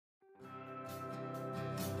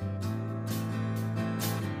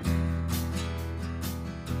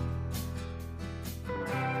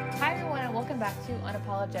back to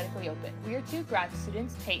Unapologetically Open. We are two grad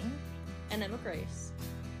students, Peyton and Emma Grace,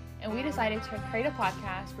 and we decided to create a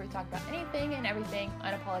podcast where we talk about anything and everything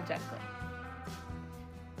unapologetically.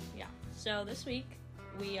 Yeah. So this week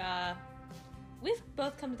we've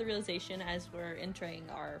both come to the realization as we're entering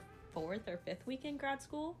our 4th or 5th week in grad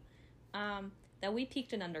school that we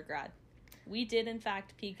peaked in undergrad. We did, in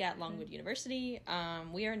fact, peak at Longwood University.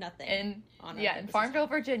 We are nothing. In Farmville,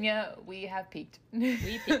 Virginia, we have peaked.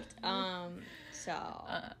 We peaked. I'm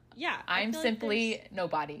simply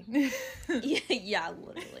nobody. yeah,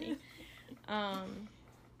 literally. But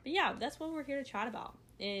yeah, that's what we're here to chat about,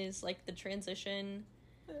 is like the transition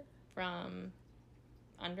from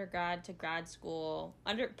undergrad to grad school,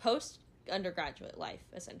 post-undergraduate life,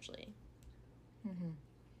 essentially.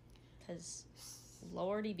 Because...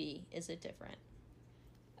 Lordy B, is it different?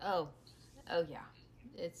 Oh yeah.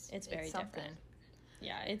 It's very different.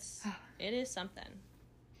 Yeah, it is something.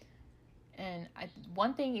 And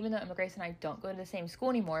one thing, even though Emma Grace and I don't go to the same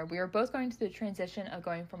school anymore, we are both going through the transition of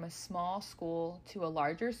going from a small school to a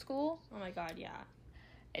larger school. Oh my god, yeah.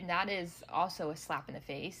 And that is also a slap in the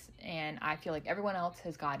face. And I feel like everyone else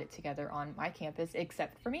has got it together on my campus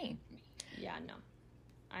except for me. Yeah, no.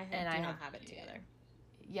 I do not have it together.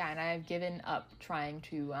 Yeah, and I have given up trying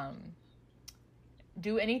to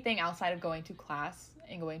do anything outside of going to class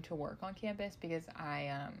and going to work on campus because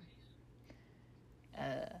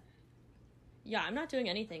Yeah, I'm not doing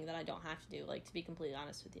anything that I don't have to do, like, to be completely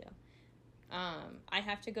honest with you. I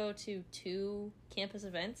have to go to 2 campus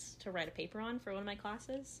events to write a paper on for one of my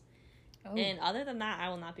classes. Oh. And other than that, I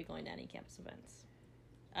will not be going to any campus events.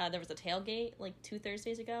 There was a tailgate, like, 2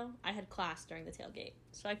 Thursdays ago. I had class during the tailgate,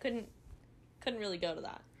 so I couldn't really go to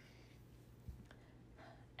that.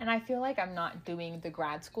 And I feel like I'm not doing the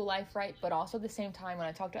grad school life right, but also at the same time, when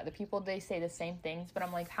I talk to other people, they say the same things, but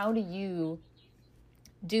I'm like, how do you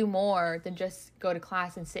do more than just go to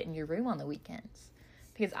class and sit in your room on the weekends?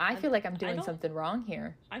 Because I feel like I'm doing something wrong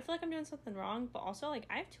here. I feel like I'm doing something wrong, but also, like,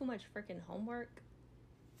 I have too much freaking homework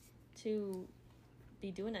to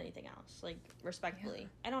be doing anything else, like, respectfully.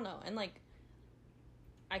 Yeah. I don't know. And, like,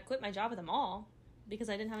 I quit my job at the mall because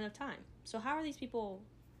I didn't have enough time. So how are these people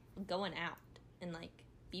going out and, like,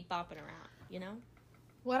 bopping around, you know?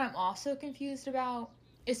 What I'm also confused about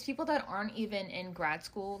is people that aren't even in grad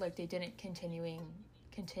school, like, they didn't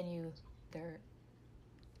continue their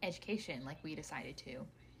education like we decided to.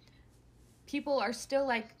 People are still,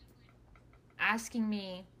 like, asking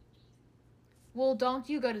me, well, don't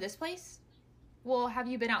you go to this place? Well, have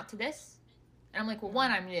you been out to this? And I'm like, well, one,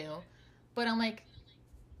 I'm new. But I'm like,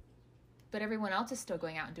 but everyone else is still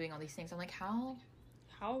going out and doing all these things. I'm like, how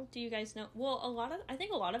do you guys know? Well, I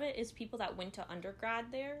think a lot of it is people that went to undergrad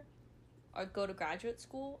there or go to graduate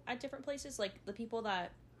school at different places. Like, the people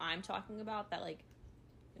that I'm talking about that, like,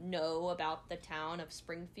 know about the town of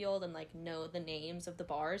Springfield and, like, know the names of the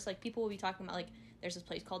bars. Like, people will be talking about, like, there's this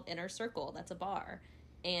place called Inner Circle. That's a bar.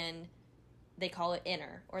 And they call it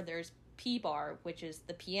Inner. Or there's P Bar, which is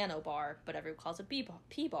the piano bar, but everyone calls it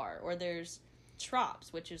P Bar. Or there's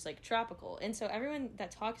Trops, which is, like, tropical. And so everyone that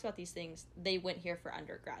talks about these things, they went here for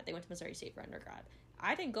undergrad. They went to Missouri State for undergrad.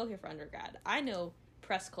 I didn't go here for undergrad. I know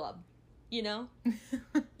Press Club, you know?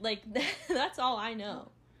 Like, that's all I know.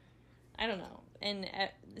 I don't know. And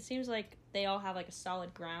it seems like they all have, like, a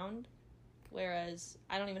solid ground, whereas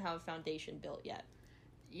I don't even have a foundation built yet.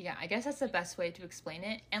 Yeah, I guess that's the best way to explain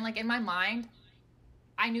it. And, like, in my mind,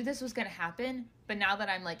 I knew this was going to happen, but now that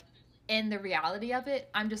I'm, like, in the reality of it,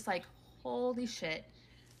 I'm just like, holy shit.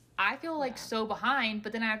 I feel like so behind,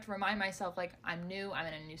 but then I have to remind myself, like, I'm new, I'm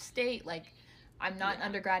in a new state, like, I'm not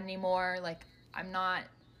undergrad anymore, like, I'm not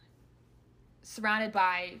surrounded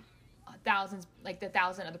by thousands, like the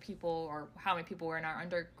 1,000 other people, or how many people were in our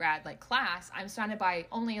undergrad, like, class. I'm surrounded by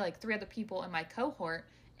only, like, 3 other people in my cohort,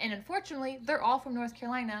 and unfortunately, they're all from North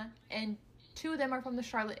Carolina, and 2 of them are from the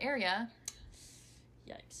Charlotte area.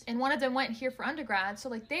 Yikes. And one of them went here for undergrad, so,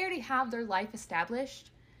 like, they already have their life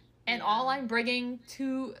established. And all I'm bringing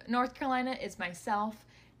to North Carolina is myself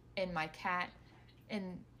and my cat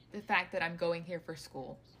and the fact that I'm going here for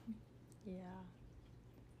school. Yeah.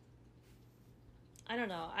 I don't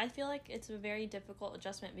know. I feel like it's a very difficult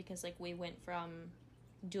adjustment because, like, we went from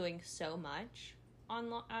doing so much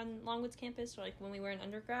on Longwood's campus, or, like, when we were in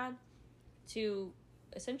undergrad, to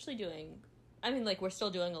essentially doing... I mean, like, we're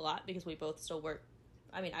still doing a lot because we both still work.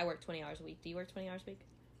 I mean, I work 20 hours a week. Do you work 20 hours a week?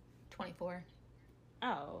 24.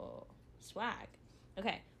 Oh, swag.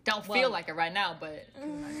 Okay. Don't feel like it right now, but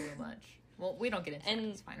I'm not doing much. Well, we don't get into that.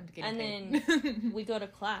 It's fine. I'm getting paid. Then we go to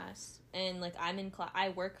class, and, like, I'm in class. I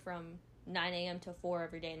work from 9 a.m. to 4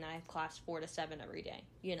 every day, and I have class 4 to 7 every day,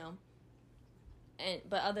 you know?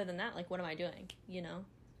 But other than that, like, what am I doing? You know,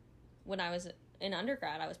 when I was in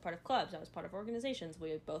undergrad, I was part of clubs. I was part of organizations.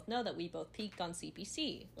 We both know that we both peaked on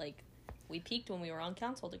CPC. Like, we peaked when we were on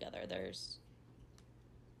council together. There's,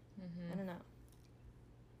 I don't know.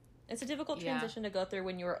 It's a difficult transition to go through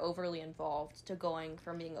when you were overly involved to going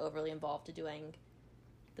from being overly involved to doing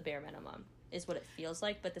the bare minimum is what it feels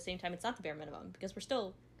like. But at the same time, it's not the bare minimum because we're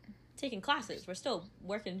still taking classes. We're still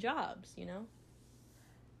working jobs, you know?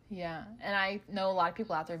 Yeah, and I know a lot of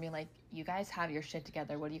people out there being like, you guys have your shit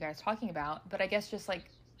together. What are you guys talking about? But I guess just like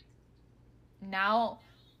now,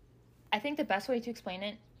 I think the best way to explain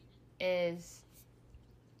it is,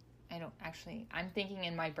 I'm thinking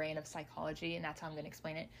in my brain of psychology, and that's how I'm going to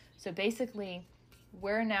explain it. So basically,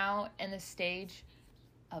 we're now in the stage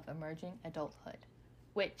of emerging adulthood,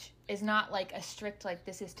 which is not like a strict, like,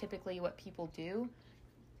 this is typically what people do.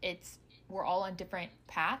 We're all on different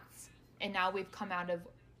paths, and now we've come out of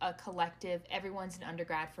a collective, everyone's an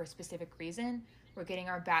undergrad for a specific reason. We're getting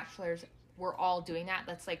our bachelor's. We're all doing that.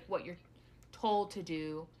 That's like what you're told to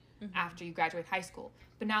do after you graduate high school.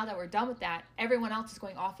 But now that we're done with that, everyone else is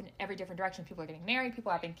going off in every different direction. People are getting married,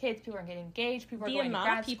 people are having kids, people are getting engaged, people are going to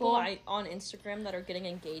grad school. The amount of people on Instagram that are getting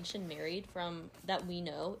engaged and married from that we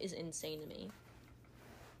know is insane to me.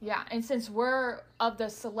 Yeah, and since we're of the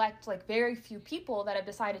select, like, very few people that have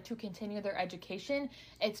decided to continue their education,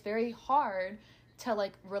 it's very hard to,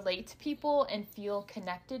 like, relate to people and feel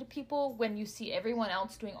connected to people when you see everyone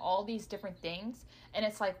else doing all these different things. And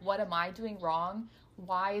it's like, what am I doing wrong?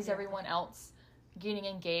 Why is everyone else getting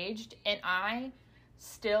engaged? And I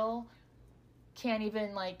still can't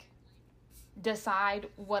even, like, decide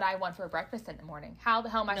what I want for breakfast in the morning. How the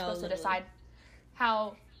hell am I supposed to decide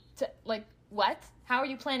how to, like, what? How are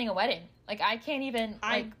you planning a wedding? Like, I can't even,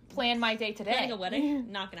 plan my day to day. Planning a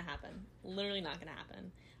wedding? Not gonna happen. Literally not gonna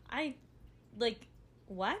happen.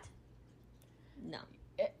 What? No.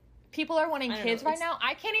 People are wanting kids right now.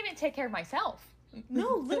 I can't even take care of myself.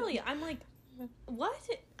 No, literally. I'm like, what?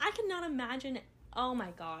 I cannot imagine. Oh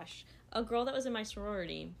my gosh. A girl that was in my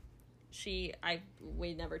sorority,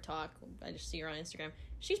 we never talk. I just see her on Instagram.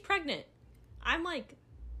 She's pregnant. I'm like,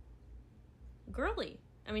 girly.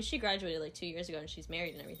 I mean, she graduated like 2 years ago and she's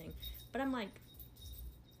married and everything. But I'm like,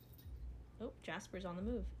 oh, Jasper's on the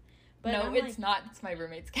move. But no, it's not. It's my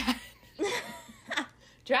roommate's cat.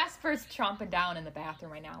 Jasper's chomping down in the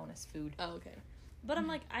bathroom right now on his food. Oh, okay. But I'm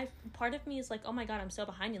like, part of me is like, oh my god, I'm so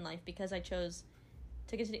behind in life because I chose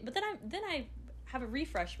to continue. But then I have a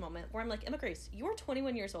refresh moment where I'm like, Emma Grace, you're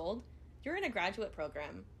 21 years old. You're in a graduate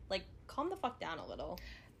program. Like, calm the fuck down a little.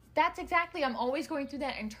 That's exactly, I'm always going through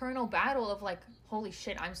that internal battle of like, holy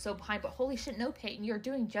shit, I'm so behind. But holy shit, no, Peyton, you're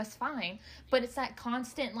doing just fine. But it's that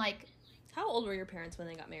constant, like... How old were your parents when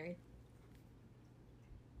they got married?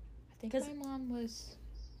 I think my mom was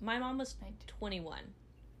 21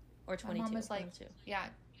 or 22. My mom was like, 22. Yeah,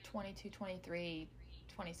 22, 23,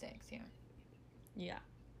 26, yeah. Yeah.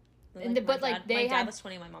 But my dad was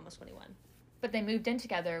 20, my mom was 21. But they moved in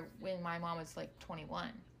together when my mom was like 21.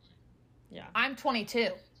 Yeah. I'm 22.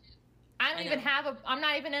 I'm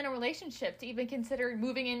not even in a relationship to even consider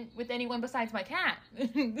moving in with anyone besides my cat.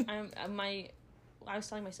 I was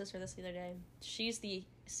telling my sister this the other day. She's the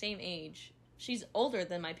same age. She's older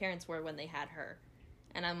than my parents were when they had her.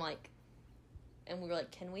 And I'm like, and we were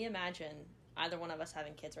like, can we imagine either one of us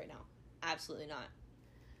having kids right now? Absolutely not.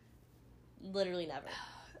 Literally never.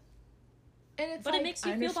 But it makes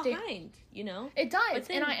you feel behind, you know? It does.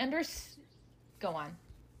 And I understand. Go on.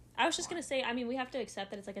 I was just going to say, I mean, we have to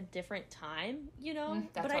accept that it's like a different time, you know?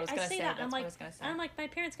 That's what I was going to say. That, and I'm like, my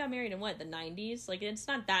parents got married in what, the 90s? Like, it's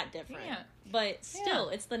not that different. Yeah. But still,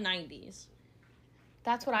 it's the 90s.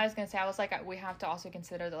 That's what I was going to say. I was like, we have to also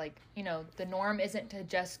consider that, like, you know, the norm isn't to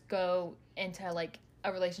just go into, like,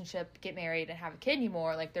 a relationship, get married, and have a kid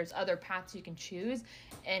anymore. Like, there's other paths you can choose,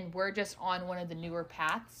 and we're just on one of the newer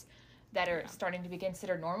paths that are starting to be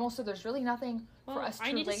considered normal. So there's really nothing for us to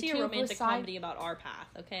relate to. I need to see a romantic comedy about our path,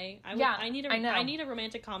 okay? I need a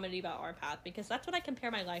romantic comedy about our path because that's what I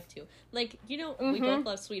compare my life to. Like, you know, we both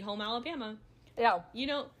love Sweet Home Alabama. Yeah. You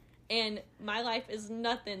know, and my life is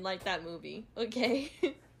nothing like that movie, okay?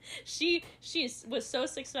 She was so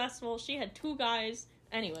successful. She had 2 guys.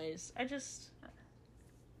 Anyways, I just...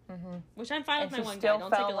 Which I'm fine with my one guy.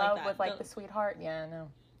 Don't take it like that. With, like, the sweetheart? Yeah, I know.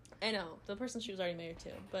 I know. The person she was already married to.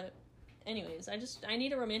 But anyways, I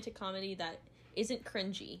need a romantic comedy that isn't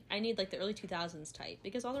cringy. I need, like, the early 2000s type.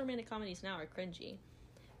 Because all the romantic comedies now are cringy.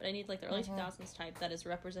 But I need, like, the early 2000s type that is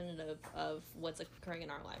representative of what's occurring in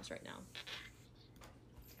our lives right now.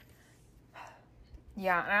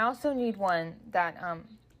 Yeah, and I also need one that,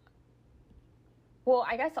 well,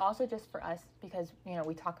 I guess also just for us, because, you know,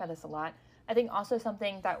 we talk about this a lot. I think also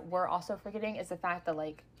something that we're also forgetting is the fact that,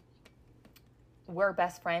 like, we're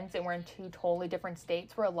best friends and we're in two totally different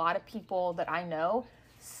states, where a lot of people that I know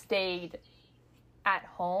stayed at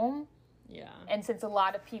home. Yeah. And since a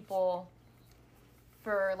lot of people,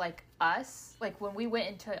 for, like, us, like, when we went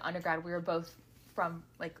into undergrad, we were both from,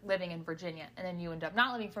 like, living in Virginia, and then you end up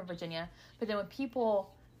not living from Virginia. But then when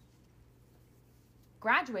people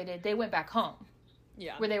graduated, they went back home.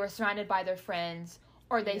 Yeah. Where they were surrounded by their friends,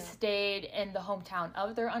 or they stayed in the hometown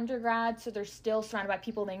of their undergrad, so they're still surrounded by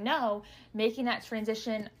people they know. Making that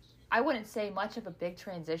transition, I wouldn't say much of a big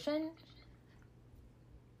transition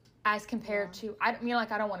as compared to, I mean,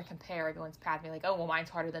 like, I don't want to compare everyone's path, be like, oh, well, mine's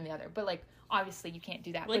harder than the other. But, like, obviously you can't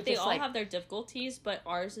do that. Like, but they just, all like, have their difficulties, but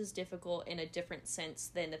ours is difficult in a different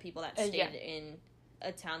sense than the people that stayed in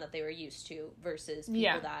a town that they were used to versus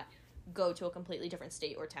people that go to a completely different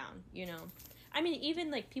state or town, you know? I mean,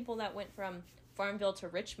 even, like, people that went from Farmville to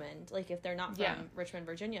Richmond, like, if they're not from Richmond,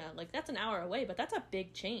 Virginia, like, that's an hour away, but that's a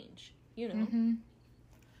big change, you know? Mm-hmm.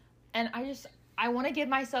 And I want to give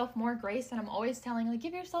myself more grace, and I'm always telling, like,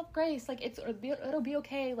 give yourself grace. Like, it'll be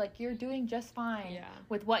okay. Like, you're doing just fine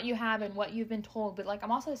with what you have and what you've been told. But, like,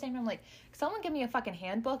 I'm also the same time, like, someone give me a fucking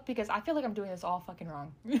handbook, because I feel like I'm doing this all fucking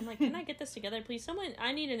wrong. I'm like, can I get this together, please?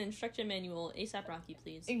 I need an instruction manual, ASAP Rocky,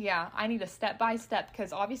 please. Yeah, I need a step-by-step,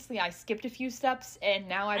 because obviously I skipped a few steps, and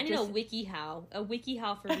now I need a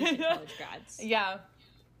WikiHow for recent college grads. Yeah.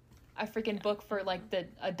 A freaking book for, like,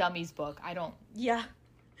 a dummies book. I don't... Yeah.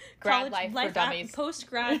 Grad life for dummies.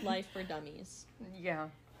 Post-grad life for dummies. Yeah.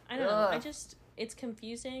 I don't know. It's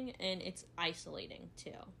confusing and it's isolating, too.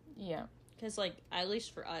 Yeah. Because, like, at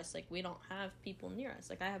least for us, like, we don't have people near us.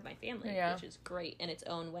 Like, I have my family, which is great in its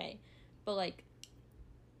own way. But, like,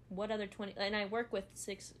 what other 20... And I work with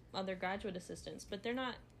 6 other graduate assistants, but they're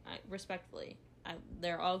not, respectfully,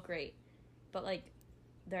 they're all great. But, like,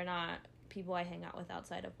 they're not people I hang out with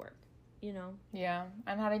outside of work, you know? Yeah.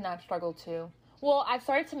 I'm having that struggle, too. Well, I've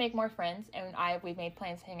started to make more friends, and we've made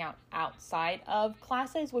plans to hang out outside of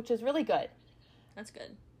classes, which is really good. That's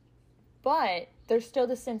good. But there's still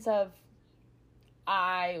the sense of,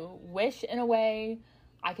 I wish, in a way,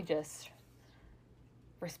 I could just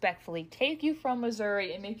respectfully take you from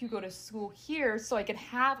Missouri and make you go to school here so I could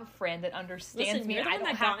have a friend that understands me. You're the I one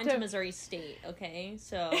don't that have got into Missouri State, okay?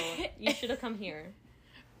 So you should have come here.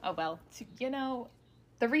 Oh, well, you know,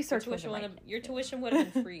 the research your tuition would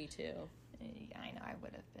have been free, too. I know, I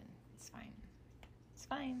would have been. It's fine. It's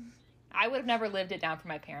fine. I would have never lived it down for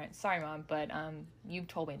my parents. Sorry, Mom, but you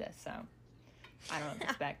told me this, so I don't know what to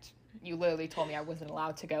expect. You literally told me I wasn't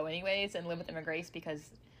allowed to go anyways and live with them in Grace because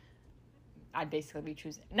I'd basically be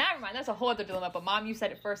choosing. Never mind, that's a whole other dilemma, but Mom, you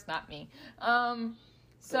said it first, not me.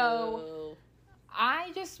 So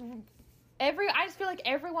I just feel like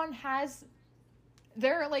everyone has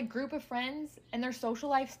their, like, group of friends and their social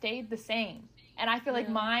life stayed the same. And I feel like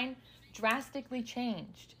mine drastically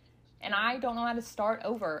changed, and I don't know how to start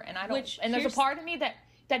over, and I don't. And there's a part of me that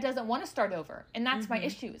doesn't want to start over, and that's my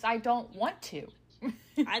issue. Is I don't want to.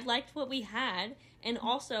 I liked what we had, and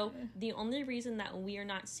also the only reason that we are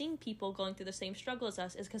not seeing people going through the same struggle as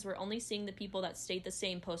us is because we're only seeing the people that stayed the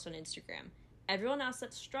same post on Instagram. Everyone else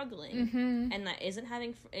that's struggling and that isn't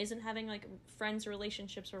having like friends or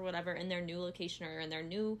relationships or whatever in their new location or in their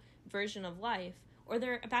new version of life, or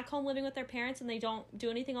they're back home living with their parents and they don't do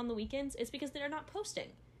anything on the weekends, it's because they're not posting,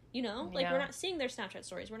 you know? Like, we're not seeing their Snapchat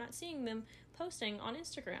stories. We're not seeing them posting on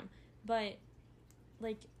Instagram. But,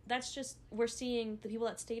 like, that's just, we're seeing the people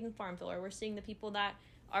that stayed in Farmville, or we're seeing the people that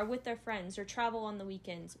are with their friends or travel on the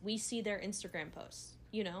weekends. We see their Instagram posts,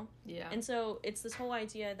 you know? Yeah. And so it's this whole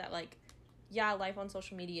idea that, like, yeah, life on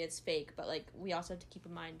social media is fake, but, like, we also have to keep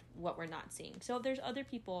in mind what we're not seeing. So if there's other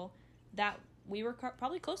people that we were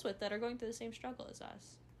probably close with that are going through the same struggle as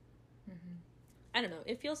us. Mm-hmm. I don't know.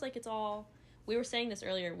 It feels like it's all... We were saying this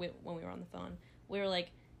earlier when we were on the phone. We were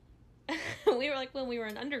like... when we were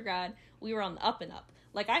in undergrad, we were on the up and up.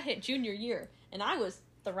 Like, I hit junior year, and I was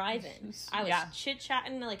thriving. I was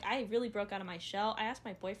chit-chatting. Like, I really broke out of my shell. I asked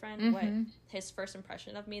my boyfriend what his first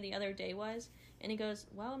impression of me the other day was, and he goes,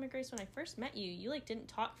 well, Grace, when I first met you, you, like, didn't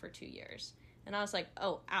talk for 2 years. And I was like,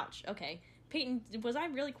 oh, ouch, okay. Peyton, was I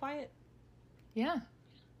really quiet? Yeah.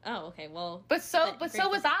 Oh, okay, well... But so was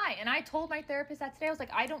I, and I told my therapist that today. I was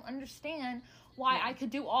like, I don't understand why I could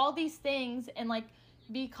do all these things and, like,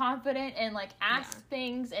 be confident and, like, ask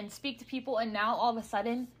things and speak to people, and now all of a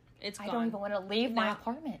sudden, I don't even want to leave my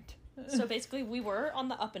apartment. So basically, we were on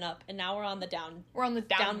the up and up, and now we're on the down. We're on the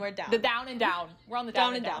down. Downward down. The down and down. We're on the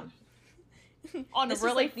down and down. On a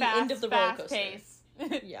really fast pace.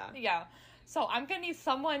 Yeah. Yeah. So I'm going to need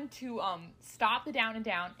someone to stop the down and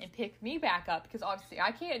down and pick me back up, because obviously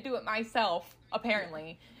I can't do it myself,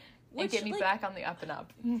 apparently, and get me back on the up and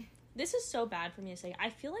up. This is so bad for me to say. I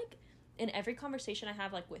feel like in every conversation I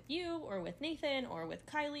have, like with you or with Nathan or with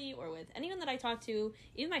Kylie or with anyone that I talk to,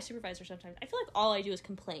 even my supervisor sometimes, I feel like all I do is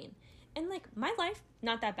complain. And, like, my life,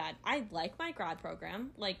 not that bad. I like my grad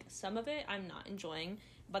program. Like, some of it I'm not enjoying,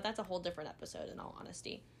 but that's a whole different episode, in all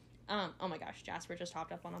honesty. Oh my gosh, Jasper just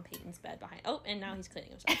hopped up on Peyton's bed behind. Oh, and now he's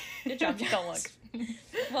cleaning himself. Good job, Jasper. Don't look.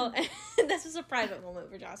 Well, this is a private moment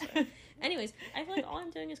for Jasper. Anyways, I feel like all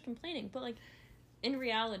I'm doing is complaining. But, like, in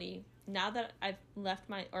reality, now that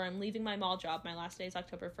I'm leaving my mall job, my last day is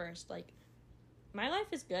October 1st, like, my life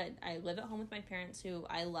is good. I live at home with my parents, who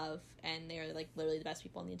I love, and they're, like, literally the best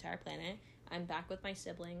people on the entire planet. I'm back with my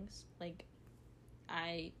siblings. Like,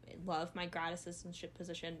 I love my grad assistantship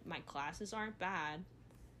position. My classes aren't bad.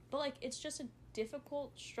 But, like, it's just a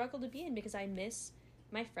difficult struggle to be in, because I miss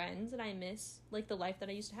my friends, and I miss, like, the life that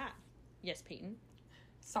I used to have. Yes, Peyton?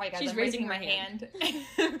 Sorry, guys, I'm raising my hand.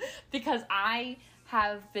 Because I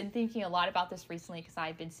have been thinking a lot about this recently, because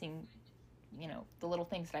I've been seeing, you know, the little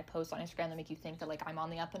things that I post on Instagram that make you think that, like, I'm on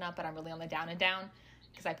the up and up, but I'm really on the down and down.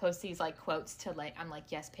 Because I post these, like, quotes to, like, I'm like,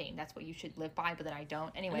 yes, Peyton, that's what you should live by, but then I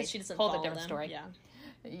don't. Anyway, she doesn't whole follow different them. story.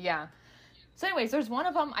 Yeah. So anyways, there's one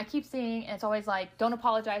of them I keep seeing, and it's always like, don't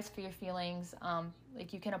apologize for your feelings.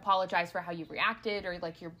 Like, you can apologize for how you reacted, or,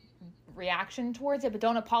 like, your reaction towards it, but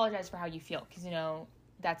don't apologize for how you feel, because, you know,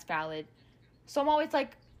 that's valid. So I'm always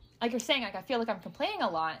like you're saying, like, I feel like I'm complaining a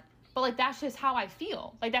lot, but, like, that's just how I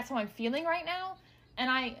feel. Like, that's how I'm feeling right now.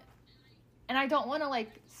 And I don't want to,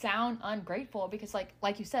 like, sound ungrateful, because,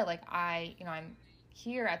 like you said, like, I'm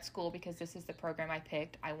here at school because this is the program I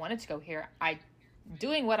picked. I wanted to go here.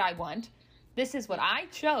 Doing what I want. This is what I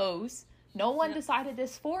chose. No one decided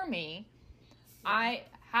this for me. I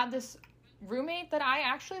have this roommate that I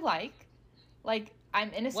actually like. Like,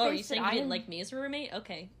 I'm in a space. Whoa, are you saying you didn't like me as a roommate?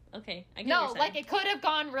 Okay. I get what you're saying. Like, it could have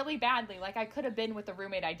gone really badly. Like, I could have been with a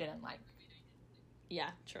roommate I didn't like. Yeah,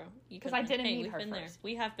 true. Because I didn't meet her first. There.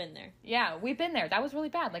 We have been there. Yeah, we've been there. That was really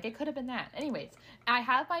bad. Like, it could have been that. Anyways, I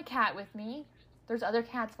have my cat with me. There's other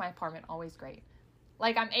cats in my apartment. Always great.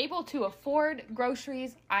 Like, I'm able to afford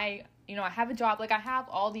groceries. I have a job. Like, I have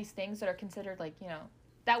all these things that are considered, like, you know,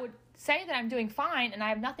 that would say that I'm doing fine and I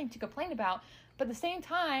have nothing to complain about. But at the same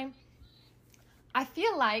time, I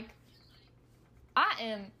feel like I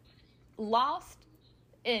am lost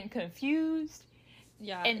and confused.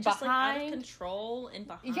 Yeah, and just behind. Like out of control and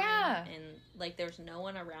behind. Yeah. And, like, there's no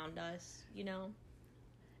one around us, you know?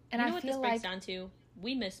 And you know I what feel this breaks down to?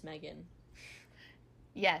 We miss Megan.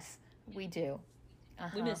 Yes, we do.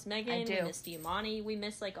 We miss Megan, we miss Diamani, we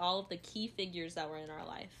miss, like, all of the key figures that were in our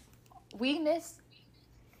life. We miss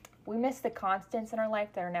the constants in our life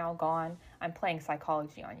that are now gone. I'm playing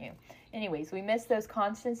psychology on you. Anyways, we miss those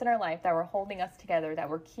constants in our life that were holding us together, that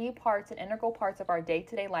were key parts and integral parts of our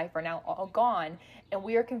day-to-day life are now all gone, and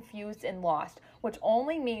we are confused and lost, which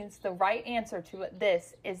only means the right answer to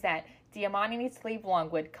this is that Diamani needs to leave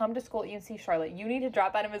Longwood, come to school at UNC Charlotte. You need to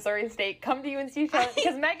drop out of Missouri State, come to UNC Charlotte,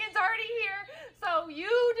 because Megan's already here, so you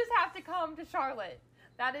just have to come to Charlotte.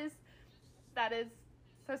 That is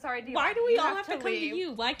so sorry, Diamani. Why do we all have to come to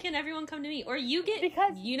you? Why can't everyone come to me? Or you get,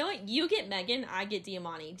 because you know what? You get Megan, I get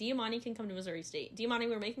Diamani. Diamani can come to Missouri State. Diamani,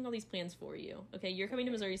 we're making all these plans for you. Okay, you're coming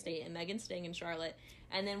to Missouri State, and Megan's staying in Charlotte,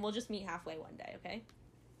 and then we'll just meet halfway one day, okay?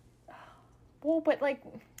 Well, but, like,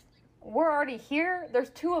 we're already here. There's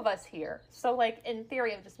two of us here. So, like, in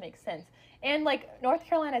theory, it just makes sense. And, like, North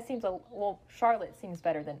Carolina Charlotte seems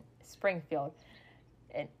better than Springfield.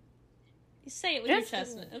 And you say it with your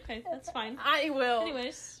chest. Okay, that's fine. I will.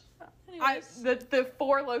 Anyways. The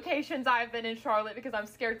 4 locations I've been in Charlotte, because I'm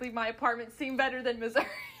scared to leave my apartment, seem better than Missouri.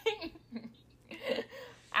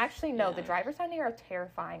 Actually, no, the drivers down here are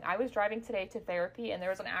terrifying. I was driving today to therapy, and there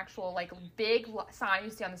was an actual, like, big sign you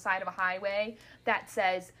see on the side of a highway that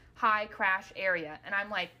says, high crash area. And I'm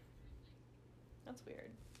like, that's weird.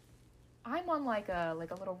 I'm on, like a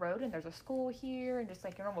little road, and there's a school here, and just,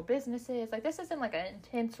 like, your normal businesses. Like, this isn't, like, an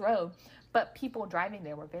intense road, but people driving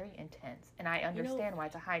there were very intense, and I understand why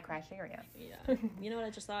it's a high crash area. Yeah. You know what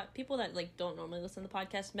I just thought? People that, like, don't normally listen to the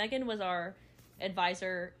podcast, Megan was our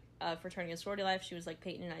advisor for Turning a Sorority Life. She was, like,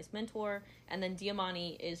 Peyton and I's mentor, and then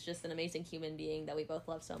Diamani is just an amazing human being that we both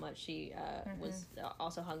love so much. She was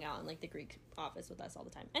also hung out in, like, the Greek office with us all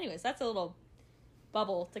the time. Anyways, that's a little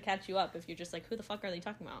bubble to catch you up if you're just like, who the fuck are they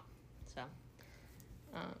talking about? So,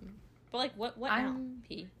 but, like, what now,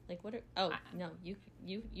 P? Like, what are... no, you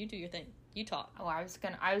do your thing. You talk. Oh, I was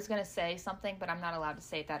gonna say something, but I'm not allowed to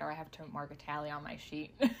say that, or I have to mark a tally on my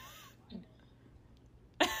sheet.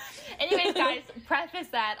 And Anyways, guys, preface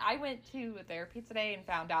that I went to therapy today and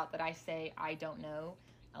found out that I say I don't know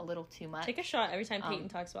a little too much. Take a shot every time Peyton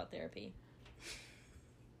talks about therapy.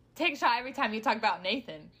 Take a shot every time you talk about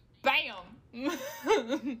Nathan. Bam!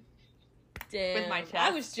 Damn. With my chest.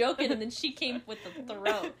 I was joking, and then she came with the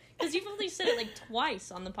throat. Because you've only said it like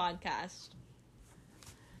twice on the podcast.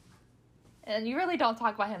 And you really don't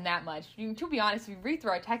talk about him that much. To be honest, if you read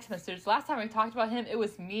through our text messages, last time we talked about him, it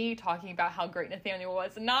was me talking about how great Nathaniel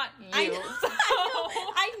was, not you. I know.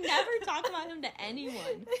 I never talk about him to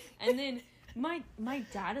anyone. And then my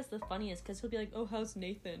dad is the funniest, because he'll be like, oh, how's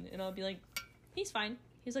Nathan? And I'll be like, he's fine.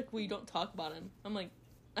 He's like, well, you don't talk about him. I'm like,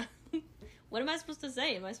 what am I supposed to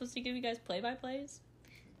say? Am I supposed to give you guys play-by-plays?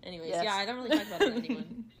 Anyways, yes. Yeah, I don't really talk about it to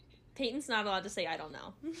anyone. Peyton's not allowed to say I don't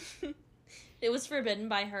know. It was forbidden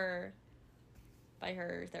by her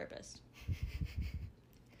therapist.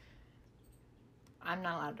 I'm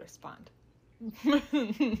not allowed to respond.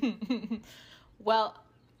 Well,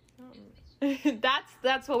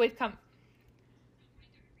 that's what we've come.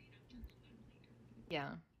 Yeah.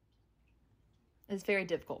 It's very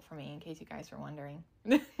difficult for me, in case you guys were wondering.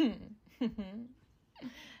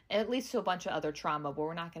 It leads to a bunch of other trauma, but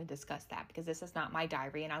we're not going to discuss that because this is not my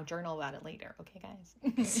diary, and I'll journal about it later. Okay, guys?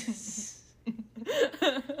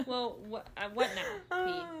 Well, what now,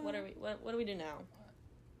 Pete? What do we do now?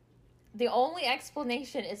 The only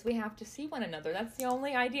explanation is we have to see one another. That's the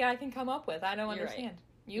only idea I can come up with. I don't understand. Right.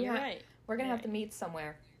 You're right. We're going to have to meet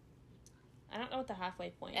somewhere. I don't know what the halfway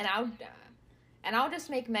point is. And I'll just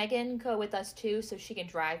make Megan go with us too, so she can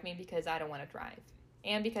drive me because I don't want to drive.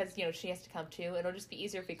 And because, she has to come too. It'll just be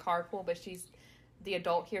easier if we carpool, but she's the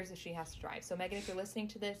adult here, so she has to drive. So Megan, if you're listening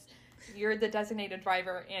to this, you're the designated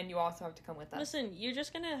driver, and you also have to come with us. Listen, you're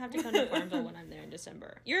just going to have to come to Farmville when I'm there in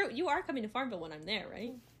December. You are coming to Farmville when I'm there,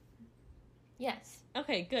 right? Yes.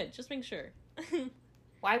 Okay, good. Just make sure.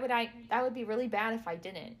 Why would I? That would be really bad if I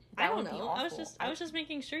didn't. I don't know. I was just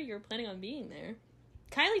making sure you were planning on being there.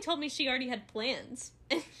 Kylie told me she already had plans,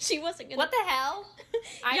 and she wasn't gonna. What the hell?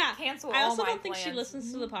 I cancel all my plans. I also don't think she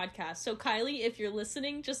listens to the podcast. So Kylie, if you're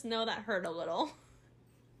listening, just know that hurt a little.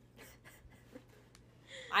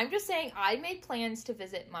 I'm just saying, I made plans to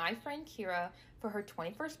visit my friend Kira for her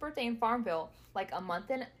 21st birthday in Farmville. Like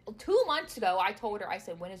 2 months ago, I told her, I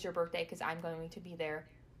said, when is your birthday? Because I'm going to be there.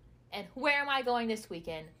 And where am I going this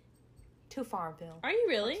weekend? To Farmville. Are you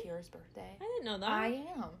really? For Kira's birthday. I didn't know that. I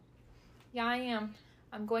am. Yeah, I am.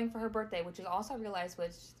 I'm going for her birthday, which is also I realized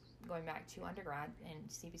was going back to undergrad and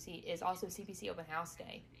CBC is also CBC open house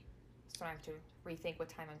day. So I have to rethink what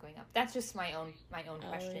time I'm going up. That's just my own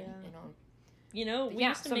question and own. We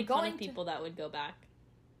used to make fun of people that would go back.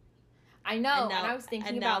 I know, and I was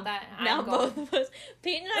thinking about that. Now both of us,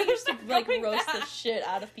 Peyton and I used to roast the shit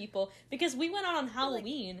out of people because we went out on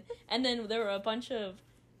Halloween, and then there were a bunch of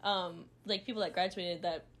people that graduated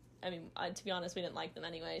that. I mean, to be honest, we didn't like them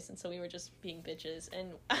anyways, and so we were just being bitches.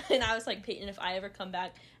 And I was like, Peyton, if I ever come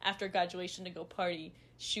back after graduation to go party,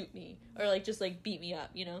 shoot me or just beat me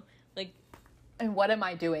up, And what am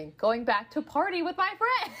I doing? Going back to party with my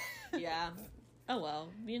friend? Yeah. Oh well,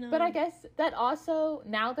 But I guess that also,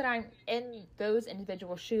 now that I'm in those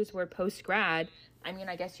individual shoes where post-grad, I mean,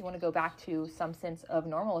 I guess you want to go back to some sense of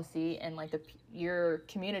normalcy and your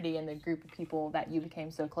community and the group of people that you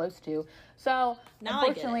became so close to. So now,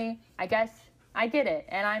 unfortunately, I guess I get it.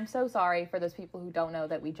 And I'm so sorry for those people who don't know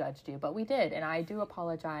that we judged you, but we did. And I do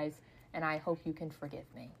apologize, and I hope you can forgive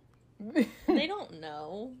me. They don't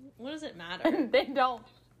know. What does it matter? They don't.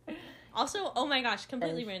 Also, oh my gosh,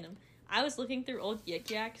 completely random. I was looking through old Yik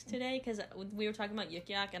Yaks today because we were talking about Yik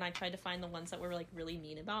Yak, and I tried to find the ones that were really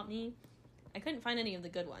mean about me. I couldn't find any of the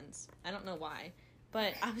good ones. I don't know why,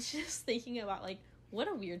 but I was just thinking about what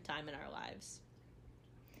a weird time in our lives.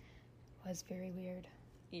 It was very weird.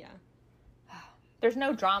 Yeah. There's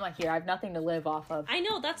no drama here. I have nothing to live off of. I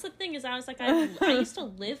know, that's the thing, is I was like, I used to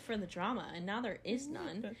live for the drama, and now there is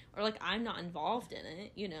none. Or I'm not involved in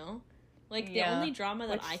it, The only drama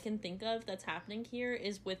that I can think of that's happening here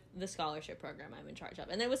is with the scholarship program I'm in charge of.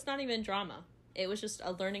 And it was not even drama. It was just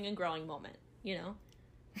a learning and growing moment,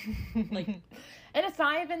 And it's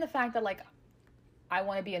not even the fact that, I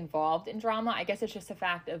want to be involved in drama. I guess it's just the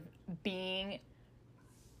fact of being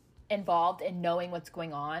involved and knowing what's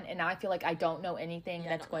going on. And now I feel like I don't know anything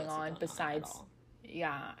that's going on besides...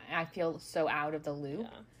 I feel so out of the loop.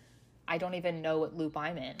 Yeah. I don't even know what loop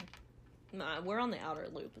I'm in. Nah, we're on the outer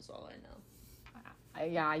loop is all I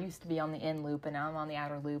know. I used to be on the in loop, and now I'm on the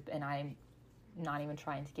outer loop, and I'm not even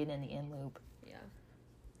trying to get in the in loop. Yeah.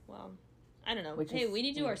 Well, I don't know. We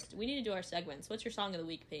need to do our segments. What's your song of the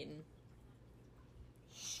week, Peyton?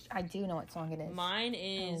 I do know what song it is. Mine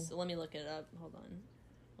is. Let me look it up. Hold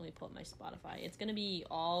on. Let me pull up my Spotify. It's gonna be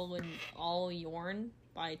All Yorn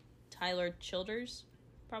by Tyler Childers,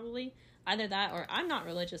 probably. Either that or I'm not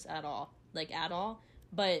religious at all. Like, at all.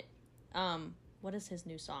 But, what is his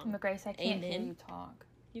new song? Grace, I can't hear you talk.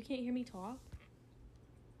 You can't hear me talk?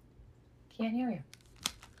 Can't hear you.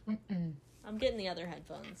 Mm-mm. I'm getting the other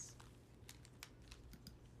headphones.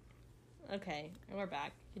 Okay, we're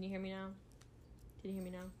back. Can you hear me now? Can you hear me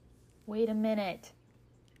now? Wait a minute.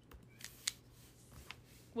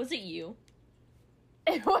 Was it you?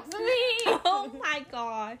 It was me! Oh my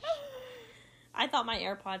gosh. I thought my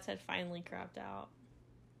AirPods had finally crapped out.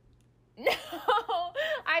 No!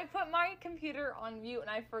 I put my computer on mute and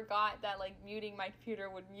I forgot that, like, muting my computer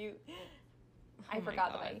would mute. I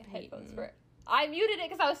forgot that my headphones were... I muted it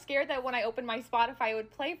because I was scared that when I opened my Spotify it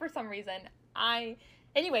would play for some reason.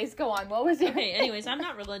 Anyways, go on. What was it? Okay, anyways, I'm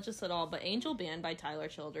not religious at all, but Angel Band by Tyler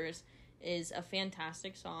Childers is a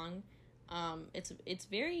fantastic song. It's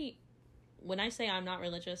very... When I say I'm not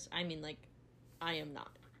religious, I mean, like, I am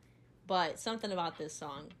not. But something about this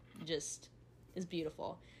song just is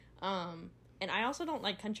beautiful. And I also don't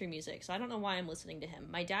like country music, so I don't know why I'm listening to him.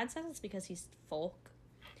 My dad says it's because he's folk.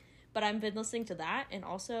 But I've been listening to that, and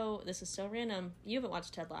also, this is so random, you haven't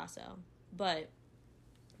watched Ted Lasso, but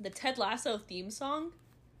the Ted Lasso theme song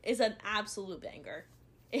is an absolute banger.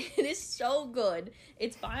 It is so good.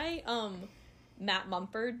 It's by Matt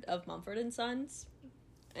Mumford of Mumford & Sons,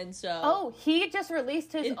 and so... Oh, he just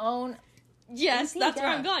released his own... Yes, that's where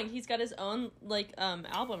I'm going. He's got his own, like,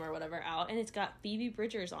 album or whatever out, and it's got Phoebe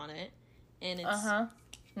Bridgers on it, and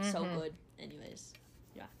it's so good. Anyways,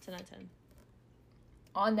 yeah, 10 out of 10.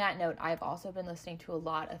 On that note, I've also been listening to a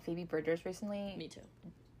lot of Phoebe Bridgers recently. Me too.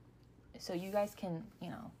 So you guys can,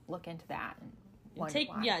 look into that and wonder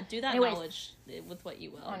why. Yeah, do that knowledge with what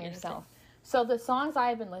you will. On yourself. So the songs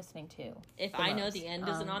I've been listening to. If I know the end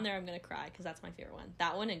isn't on there, I'm going to cry because that's my favorite one.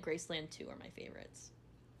 That one and Graceland 2 are my favorites.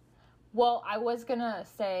 Well, I was going to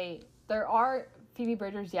say there are Phoebe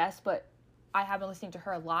Bridgers, yes, but I have been listening to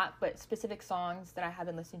her a lot. But specific songs that I have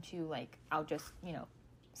been listening to, like, I'll just,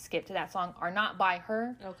 skip to that song, are not by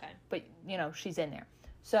her. Okay. But, she's in there.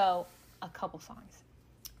 So, a couple songs.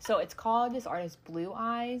 So, it's called, this artist, Blue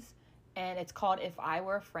Eyes, and it's called If I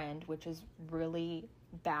Were a Friend, which is really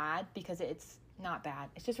bad because it's not bad.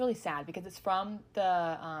 It's just really sad because it's from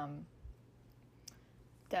the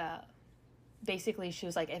basically she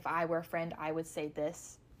was like, if I were a friend, I would say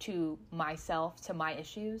this to myself, to my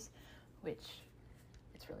issues, which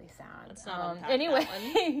it's really sad. Let's not unpack anyway.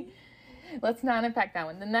 that one. Let's not unpack that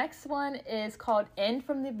one. The next one is called End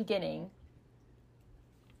from the Beginning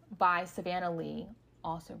by Savannah Lee.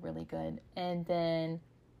 Also really good. And then,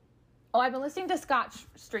 I've been listening to Scott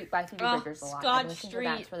Street by Phoebe Bridgers a lot. Scott Street.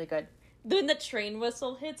 That's really good. Then the train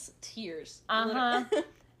whistle hits, tears.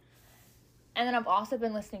 And then I've also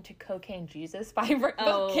been listening to Cocaine Jesus by Rick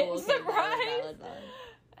Boken. Surprise!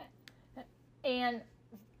 Valid. And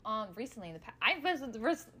recently in the past,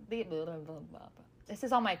 this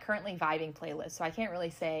is on my currently vibing playlist, so I can't really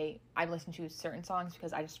say I've listened to certain songs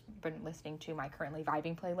because I just been listening to my currently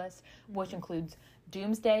vibing playlist, which includes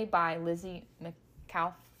Doomsday by Lizzie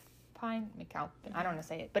McAlpine. I don't know how to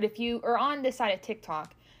say it. But if you are on this side of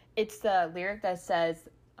TikTok, it's the lyric that says,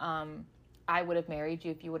 I would have married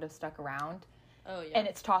you if you would have stuck around. Oh, yeah. And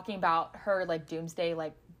it's talking about her, like, doomsday,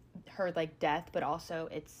 like, her, like, death, but also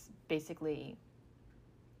it's basically...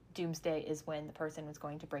 Doomsday is when the person was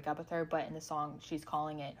going to break up with her, but in the song she's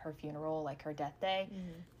calling it her funeral, like her death day.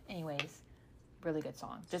 Anyways, really good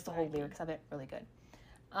song. Just the whole lyrics of it, really good.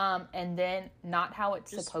 And then Not How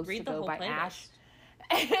It's just Supposed to Go by Ash.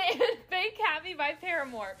 And Fake Happy by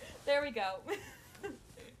Paramore. There we go.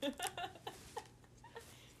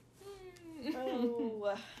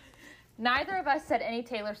 Neither of us said any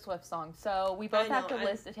Taylor Swift song, so we both have to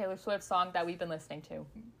list a Taylor Swift song that we've been listening to.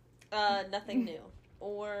 Nothing New.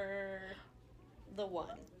 Or The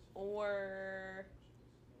One. Or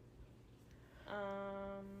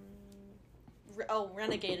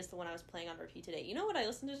Renegade is the one I was playing on repeat today. You know what I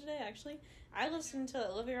listened to today, actually? I listened to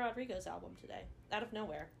Olivia Rodrigo's album today. Out of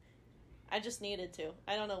nowhere. I just needed to.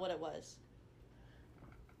 I don't know what it was.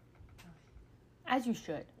 As you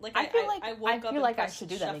should. Like, I feel like I woke up I should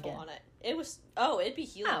do that again. On it. It was... Oh, it'd be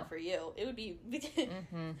healing for you. It would be...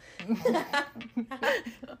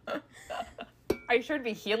 Are you sure it'd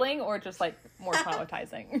be healing or just, like, more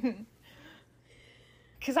traumatizing?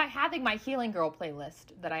 Because I have, like, my Healing Girl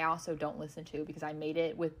playlist that I also don't listen to because I made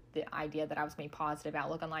it with the idea that I was made positive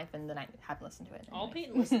outlook on life, and then I haven't listened to it. All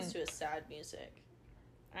Peyton listens to is sad music.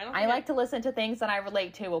 I like to listen to things that I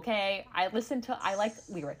relate to, okay? I like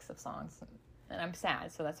lyrics of songs. And I'm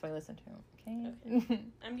sad, so that's what I listen to. Okay.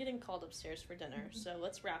 I'm getting called upstairs for dinner, so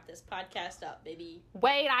let's wrap this podcast up, baby.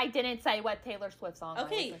 Wait, I didn't say what Taylor Swift song I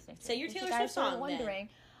was listening to. Say your Taylor Swift song, wondering.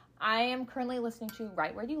 I am currently listening to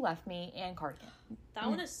Right Where You Left Me and Cardigan. That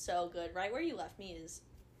one is so good. Right Where You Left Me is...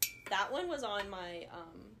 That one was on my,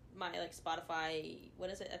 my like, Spotify... What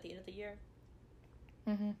is it? At the end of the year?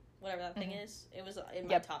 Mm-hmm. Whatever that thing is. It was in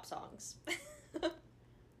my top songs.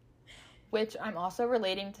 Which I'm also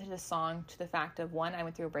relating to this song to the fact of, one, I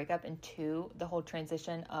went through a breakup, and two, the whole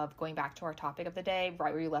transition of going back to our topic of the day,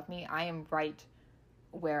 Right Where You Left Me. I am right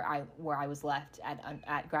where I was left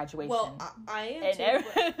at graduation. Well, I am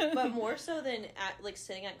too, but more so than at like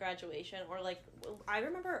sitting at graduation, or like I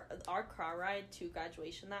remember our car ride to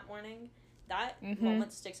graduation that morning. That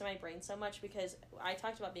moment sticks in my brain so much because I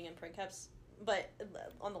talked about being in print cups. But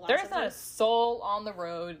on the last there's not a soul on the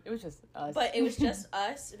road. It was just us. But it was just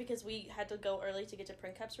us because we had to go early to get to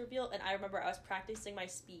Print Cups reveal. And I remember I was practicing my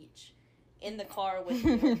speech in the car with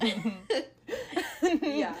you.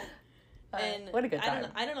 Yeah. And what a good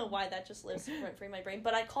time. I don't know why that just lives rent free in my brain.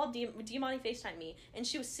 But I called Diamani FaceTime me, and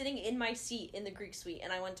she was sitting in my seat in the Greek suite,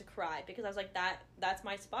 and I went to cry because I was like, that's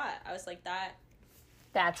my spot. I was like,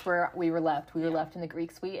 that's where we were left. We were left in the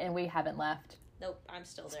Greek suite, and we haven't left. Nope, I'm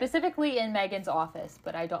still there. Specifically in Megan's office,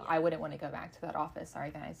 but I wouldn't want to go back to that office. Sorry,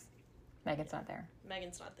 guys. Megan's not there.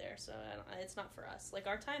 Megan's not there, so it's not for us. Like,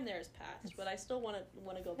 our time there is past, but I still want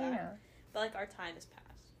to go back. But, like, our time is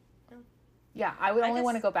past. No. Yeah, I would only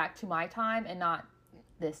want to go back to my time and not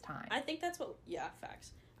this time. I think that's what... Yeah,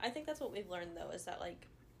 facts. I think that's what we've learned, though, is that, like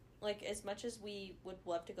as much as we would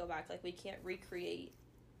love to go back, like, we can't recreate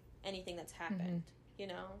anything that's happened, you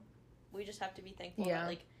know? We just have to be thankful that,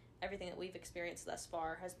 like, everything that we've experienced thus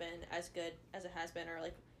far has been as good as it has been, or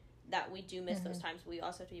like that we do miss those times, but we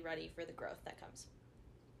also have to be ready for the growth that comes.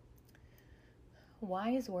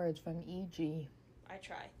 Wise words from E.G. I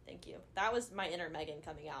try. Thank you. That was my inner Megan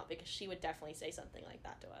coming out, because she would definitely say something like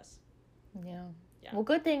that to us. Yeah. Well,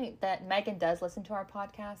 good thing that Megan does listen to our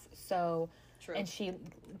podcast, so... True. And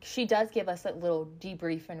she does give us a little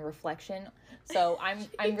debrief and reflection. So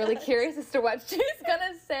I'm really curious as to what she's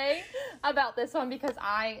gonna say about this one, because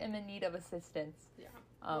I am in need of assistance. Yeah.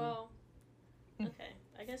 Well, okay.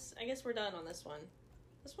 I guess we're done on this one.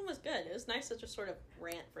 This one was good. It was nice to just sort of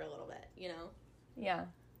rant for a little bit, you know? Yeah.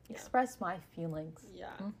 Express my feelings.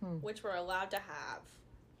 Yeah. Mm-hmm. Which we're allowed to have.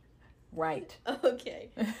 Right.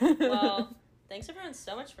 Okay. Well, thanks everyone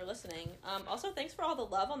so much for listening. Also, thanks for all the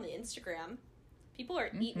love on the Instagram. People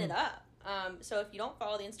are eating it up. So if you don't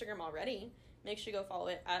follow the Instagram already, make sure you go follow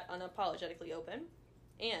it at Unapologetically Open.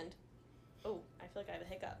 And, I feel like I have a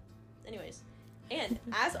hiccup. Anyways, and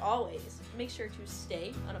as always, make sure to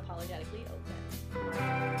stay unapologetically open.